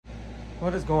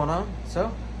What is going on?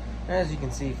 So, as you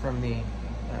can see from the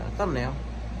thumbnail,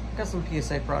 got some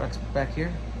PSA products back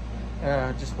here.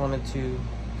 Just wanted to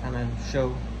kind of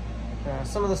show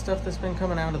some of the stuff that's been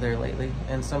coming out of there lately,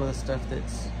 and some of the stuff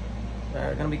that's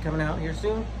going to be coming out here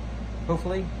soon,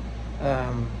 hopefully.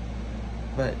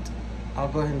 But I'll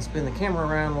go ahead and spin the camera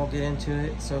around, we'll get into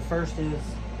it. So first is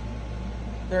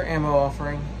their ammo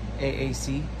offering,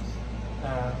 AAC.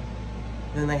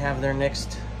 Then they have their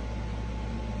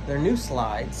new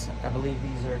slides. I believe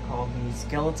these are called the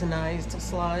skeletonized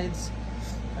slides.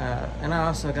 And I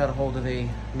also got a hold of a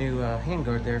new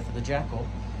handguard there for the Jakl.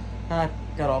 I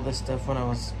got all this stuff when I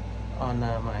was on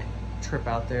my trip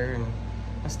out there, and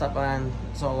I stopped by and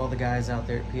saw all the guys out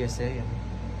there at PSA, and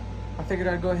I figured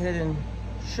I'd go ahead and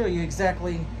show you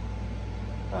exactly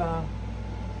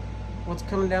what's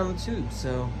coming down the tube.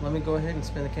 So let me go ahead and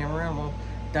spin the camera around. We'll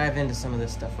dive into some of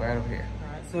this stuff right over here.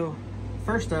 All right, so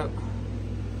first up,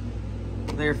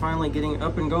 they're finally getting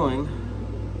up and going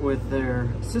with their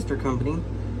sister company,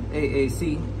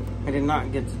 AAC. I did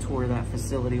not get to tour that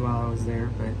facility while I was there,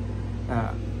 but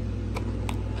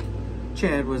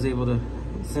Chad was able to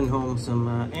send home some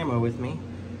ammo with me.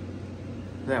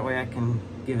 That way I can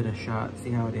give it a shot,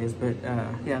 see how it is. But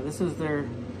yeah, this is their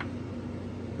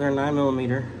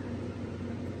 9mm.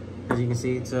 As you can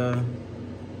see, it's a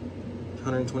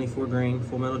 124 grain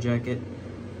full metal jacket.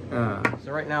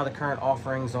 So right now the current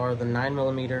offerings are the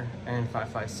 9mm and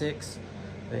 5.56.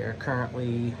 They are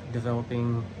currently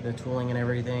developing the tooling and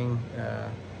everything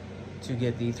to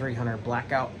get the 300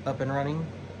 Blackout up and running.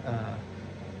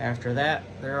 After that,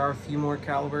 there are a few more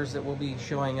calibers that will be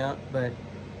showing up, but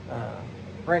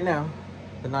right now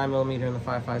the 9mm and the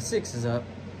 5.56 is up,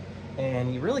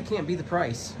 and you really can't beat the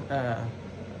price.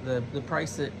 The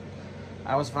price that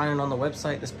I was finding on the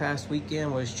website this past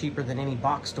weekend was cheaper than any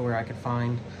box store I could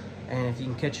find, and if you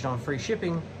can catch it on free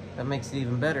shipping, that makes it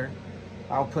even better.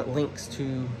 I'll put links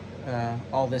to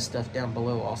all this stuff down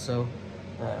below also,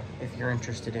 if you're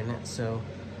interested in it. So,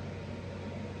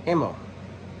 ammo,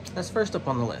 that's first up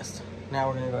on the list. Now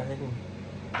we're gonna go ahead and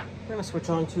we're gonna switch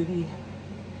on to the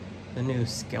new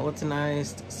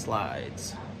skeletonized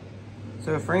slides.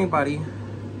 So for anybody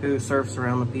who surfs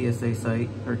around the PSA site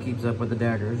or keeps up with the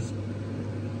Daggers,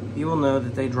 you will know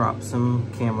that they drop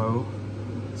some camo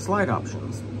slide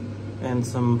options and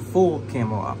some full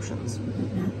camo options.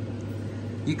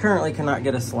 You currently cannot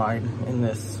get a slide in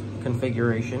this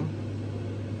configuration.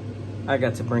 I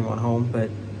got to bring one home, but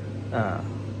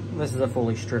this is a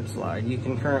fully stripped slide. You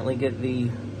can currently get the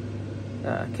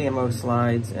camo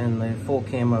slides and the full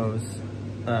camos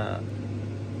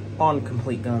on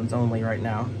complete guns only right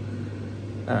now.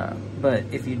 But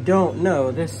if you don't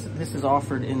know, this is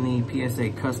offered in the PSA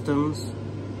Customs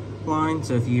line.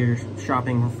 So if you're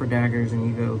shopping for Daggers and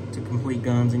you go to complete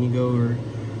guns and you go over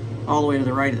all the way to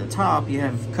the right at the top, you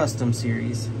have Custom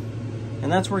Series,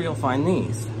 and that's where you'll find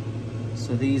these.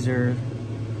 So these are,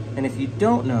 and if you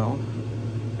don't know,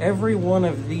 every one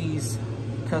of these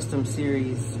Custom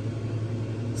Series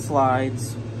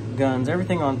slides, guns,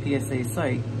 everything on PSA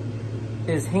site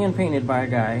is hand painted by a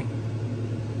guy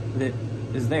that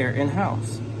is there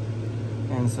in-house.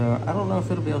 And so I don't know if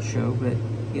it'll be able to show, but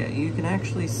yeah, you can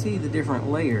actually see the different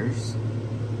layers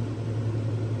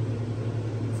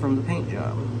from the paint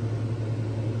job.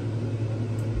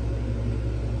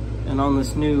 And on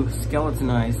this new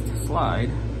skeletonized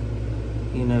slide,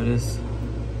 you notice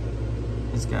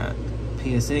it's got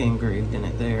PSA engraved in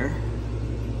it there.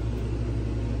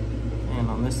 And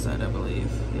on this side, I believe,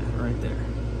 yeah, right there.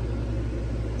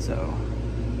 So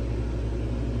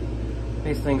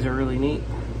these things are really neat.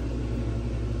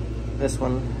 This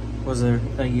one was a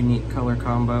unique color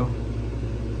combo,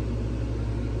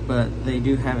 but they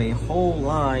do have a whole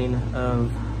line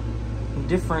of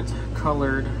different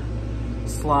colored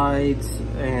slides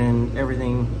and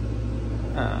everything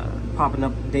popping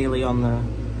up daily on the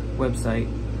website,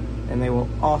 and they will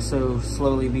also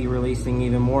slowly be releasing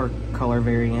even more color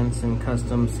variants and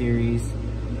custom series.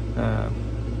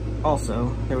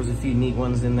 Also, there was a few neat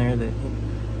ones in there that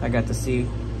I got to see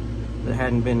that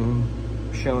hadn't been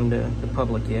shown to the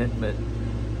public yet, but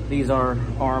these are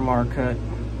RMR cut.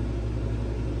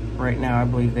 Right now I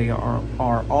believe they are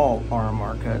all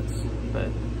RMR cuts, but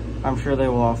I'm sure they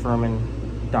will offer them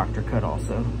in Dr. cut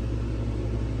also.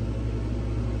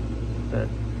 But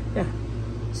yeah,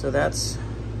 so that's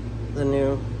the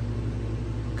new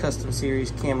Custom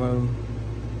Series camo.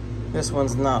 This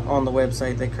one's not on the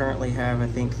website. They currently have, I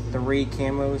think, 3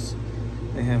 camos.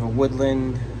 They have a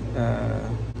woodland,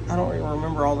 I don't really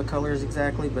remember all the colors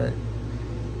exactly, but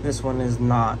this one is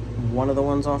not one of the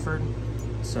ones offered.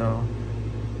 So,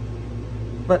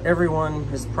 but everyone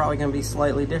is probably going to be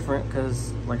slightly different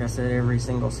because, like I said, every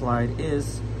single slide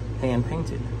is hand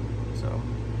painted. So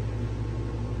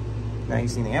now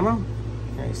you've seen the ammo,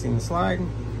 now you've seen the slide,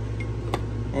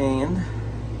 and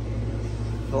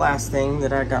the last thing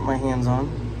that I got my hands on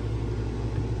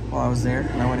while I was there,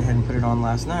 and I went ahead and put it on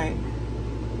last night,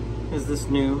 is this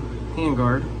new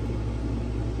handguard.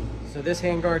 So this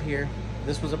handguard here,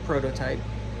 this was a prototype.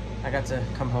 I got to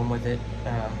come home with it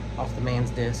off the man's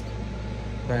disc,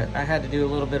 but I had to do a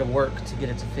little bit of work to get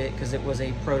it to fit because it was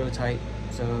a prototype,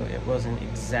 so it wasn't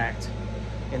exact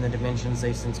in the dimensions.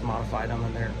 They've since modified them,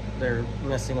 and they're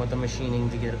messing with the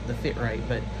machining to get the fit right.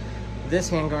 But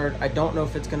this handguard, I don't know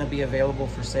if it's going to be available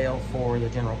for sale for the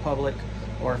general public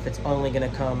or if it's only going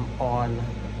to come on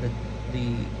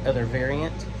the other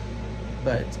variant.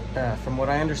 But from what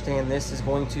I understand, this is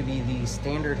going to be the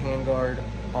standard handguard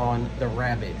on the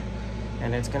Rabbit,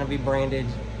 and it's going to be branded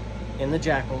in the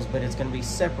Jakls, but it's going to be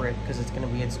separate because it's going to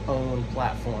be its own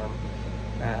platform.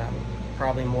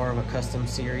 Probably more of a custom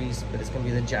series, but it's going to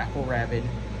be the Jakl Rabbit.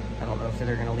 I don't know if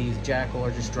they're going to leave Jakl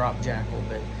or just drop Jakl,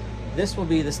 but this will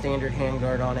be the standard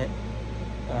handguard on it.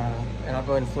 And I'll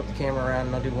go ahead and flip the camera around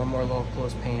and I'll do one more little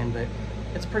close pan, but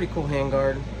it's a pretty cool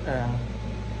handguard.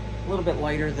 A little bit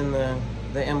lighter than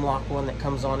the M-Lock one that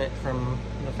comes on it from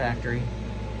the factory.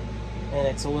 And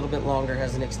it's a little bit longer,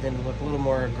 has an extended look, a little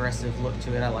more aggressive look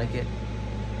to it. I like it.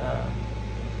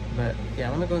 But yeah,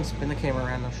 let me go and spin the camera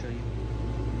around and I'll show you.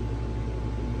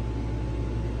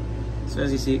 So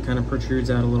as you see, it kind of protrudes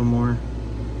out a little more.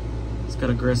 It's got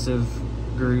aggressive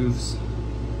grooves.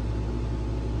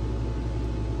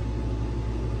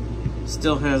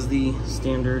 Still has the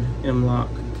standard M-Lock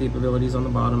capabilities on the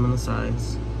bottom and the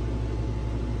sides.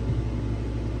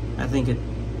 I think it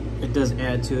does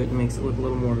add to it and makes it look a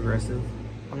little more aggressive.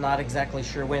 I'm not exactly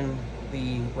sure when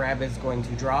the Rabbit's going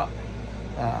to drop.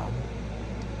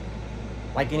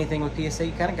 Like anything with PSA,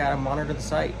 you kind of got to monitor the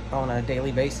site on a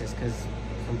daily basis because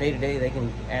from day to day they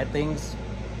can add things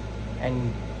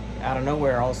and out of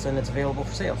nowhere all of a sudden it's available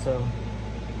for sale. So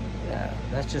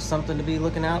that's just something to be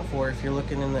looking out for if you're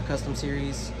looking in the custom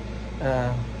series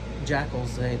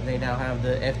Jakls. They now have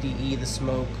the FDE, the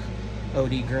smoke,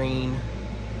 OD green,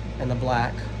 and the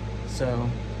black. So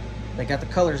they got the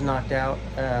colors knocked out.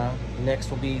 Next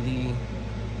will be the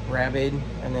Rabbit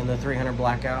and then the 300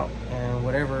 blackout and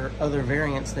whatever other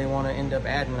variants they want to end up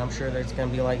adding. I'm sure there's going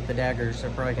to be like the Daggers.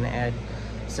 They're probably going to add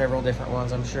several different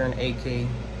ones. I'm sure an AK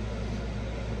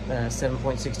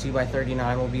 7.62 by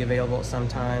 39 will be available at some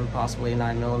time, possibly a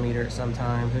 9mm at some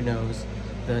time. Who knows?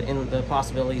 The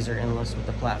possibilities are endless with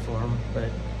the platform. But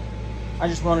I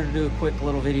just wanted to do a quick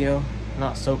little video,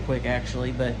 not so quick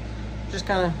actually, but just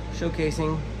kind of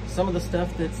showcasing some of the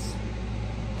stuff that's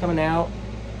coming out,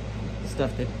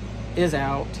 stuff that is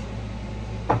out,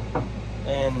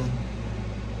 and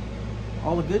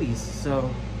all the goodies. So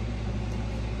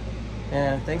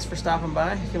and thanks for stopping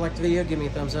by. If you liked the video, give me a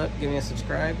thumbs up, give me a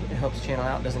subscribe. It helps the channel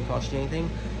out, doesn't cost you anything.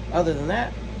 Other than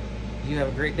that, you have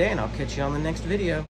a great day and I'll catch you on the next video.